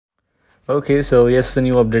Okay, so yes, the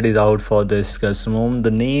new update is out for this custom home.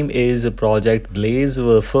 The name is Project Blaze.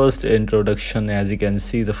 Well, first introduction, as you can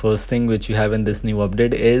see, the first thing which you have in this new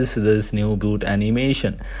update is this new boot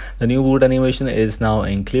animation. The new boot animation is now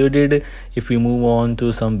included. If we move on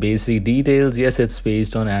to some basic details, yes, it's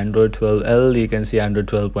based on Android 12L. You can see Android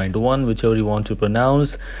 12.1, whichever you want to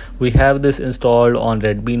pronounce. We have this installed on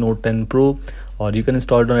Redmi Note 10 Pro, or you can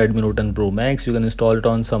install it on Redmi Note 10 Pro Max. You can install it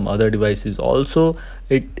on some other devices also.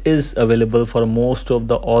 It is available for most of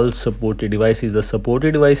the all supported devices. The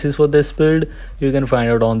supported devices for this build, you can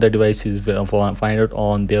find out on the devices, find out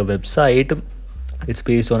on their website. It's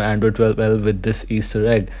based on Android 12L with this Easter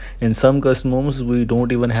egg. In some custom homes, we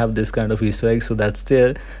don't even have this kind of Easter egg, so that's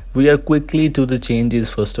there. We are quickly to the changes.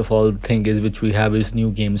 First of all, the thing is which we have is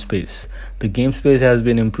new game space. The game space has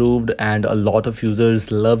been improved, and a lot of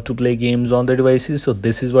users love to play games on their devices, so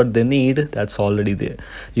this is what they need. That's already there.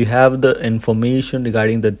 You have the information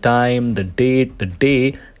regarding the time, the date, the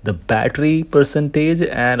day, the battery percentage,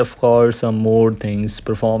 and of course some more things,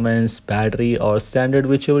 performance, battery, or standard,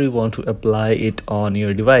 whichever you want to apply it on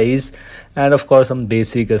your device. And of course some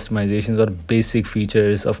basic customizations or basic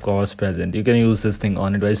features of course present. You can use this thing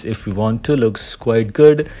on a device if you want to. Looks quite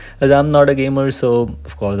good, as I'm not a gamer, so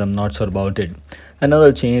of course I'm not sure about it.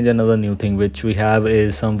 Another change, another new thing which we have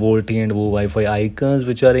is some VoLTE and Wi-Fi icons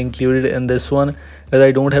which are included in this one. As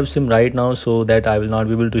I don't have SIM right now, so that I will not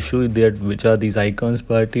be able to show you that which are these icons,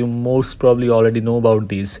 but you most probably already know about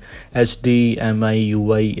these. HDMI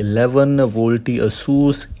UI 11, VoLTE,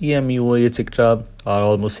 ASUS, EMUI, etc. are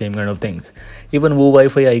almost same kind of things. Even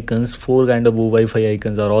Wi-Fi icons, 4 kind of Wi-Fi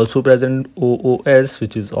icons are also present. OOS,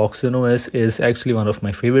 which is OxygenOS, is actually one of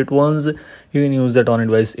my favorite ones. You can use that on a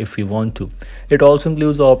device if you want to. It also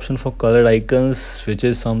includes the option for colored icons, which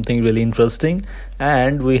is something really interesting.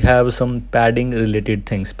 And we have some padding related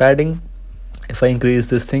things. Padding, if I increase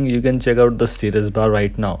this thing, you can check out the status bar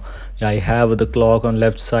right now. I have the clock on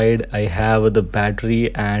left side, I have the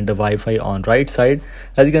battery and the Wi-Fi on right side.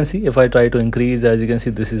 As you can see, if I try to increase, as you can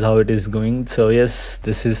see, this is how it is going. So yes,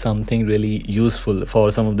 this is something really useful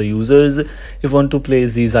for some of the users. If you want to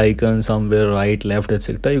place these icons somewhere right, left,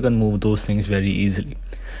 etc., you can move those things very easily.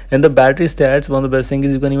 And the battery stats, one of the best things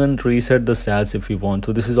is you can even reset the stats if you want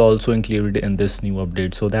to. This is also included in this new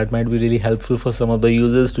update, so that might be really helpful for some of the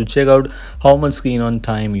users to check out how much screen on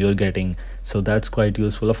time you're getting. So that's quite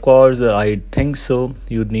useful. Of course, I think so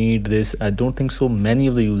you need this. I don't think so many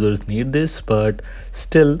of the users need this, but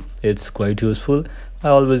still it's quite useful. I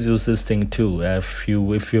always use this thing too. If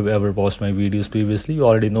you've ever watched my videos previously, you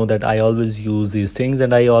already know that I always use these things,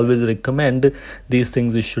 and I always recommend these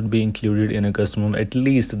things. It should be included in a custom home, at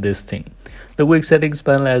least this thing. The quick settings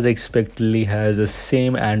panel, as expectedly, has the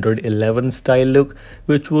same Android 11 style look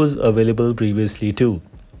which was available previously too,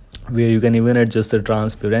 where you can even adjust the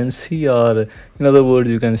transparency, or in other words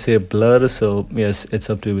you can say blur. So yes, it's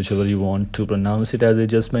up to you whichever you want to pronounce it, as I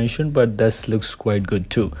just mentioned, but this looks quite good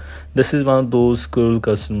too. This is one of those cool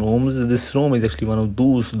custom homes. This ROM is actually one of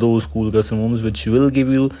those cool custom homes which will give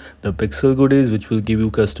you the pixel goodies, which will give you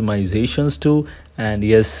customizations too, and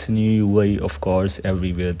yes, new UI of course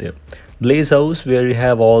everywhere there. Blaze House, where you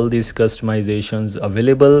have all these customizations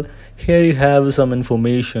available. Here you have some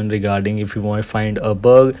information regarding if you want to find a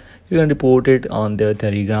bug, you can report it on their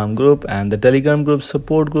Telegram group, and the Telegram group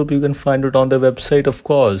support group, you can find it on the website. Of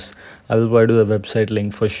course, I will provide you the website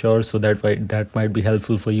link for sure, so that might be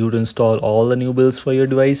helpful for you to install all the new builds for your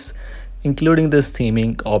device, including this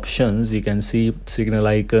theming options. You can see signal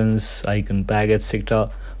icons, icon pack,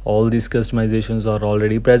 etc. All these customizations are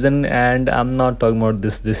already present, and I'm not talking about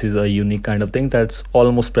this is a unique kind of thing that's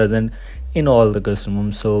almost present in all the custom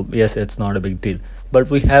homes. So yes, it's not a big deal, but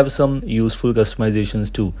we have some useful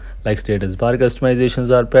customizations too, like status bar customizations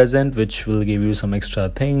are present, which will give you some extra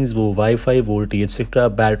things, Wi-Fi, VoLTE, etc.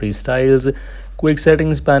 Battery styles. Quick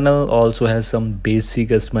settings panel also has some basic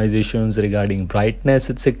customizations regarding brightness,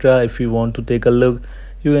 etc. If you want to take a look,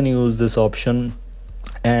 you can use this option.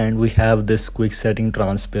 And we have this quick setting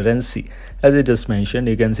transparency. As I just mentioned,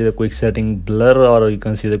 you can see the quick setting blur, or you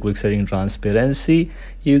can see the quick setting transparency.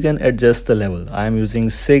 You can adjust the level. I am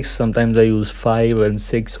using 6, sometimes I use 5 and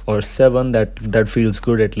 6 or 7. That feels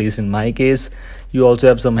good, at least in my case. You also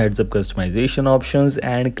have some heads up customization options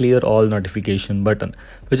and clear all notification button,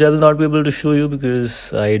 which I will not be able to show you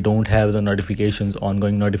because I don't have the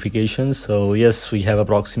ongoing notifications. So yes, we have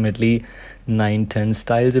approximately 9-10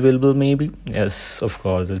 styles available, maybe. Yes, of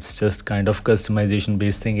course, it's just kind of customization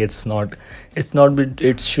based thing. It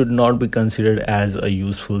should not be considered as a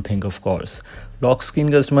useful thing, of course. Lock screen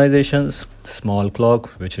customizations, small clock,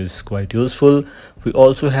 which is quite useful. We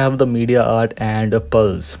also have the media art and a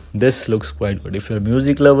pulse. This looks quite good. If you're a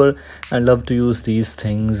music lover and love to use these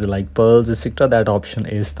things like pulse, etc., that option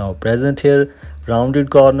is now present here.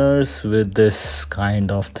 Rounded corners with this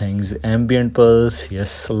kind of things, ambient pulse.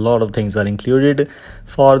 Yes, a lot of things are included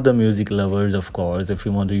for the music lovers. Of course, if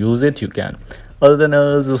you want to use it, you can. Other than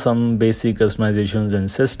also some basic customizations and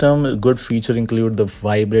system, good feature include the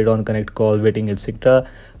vibrate on connect call waiting, etc.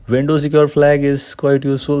 Window secure flag is quite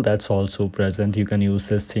useful. That's also present. You can use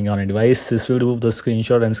this thing on a device. This will remove the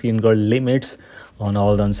screenshot and screen record limits on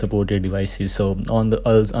all the unsupported devices, so on the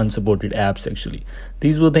unsupported apps. Actually,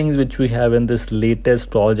 these were things which we have in this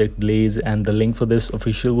latest project Blaze, and the link for this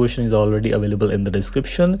official version is already available in the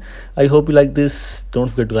description. I hope you like this. Don't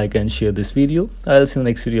forget to like and share this video. I'll see you in the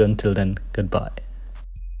next video. Until then, goodbye.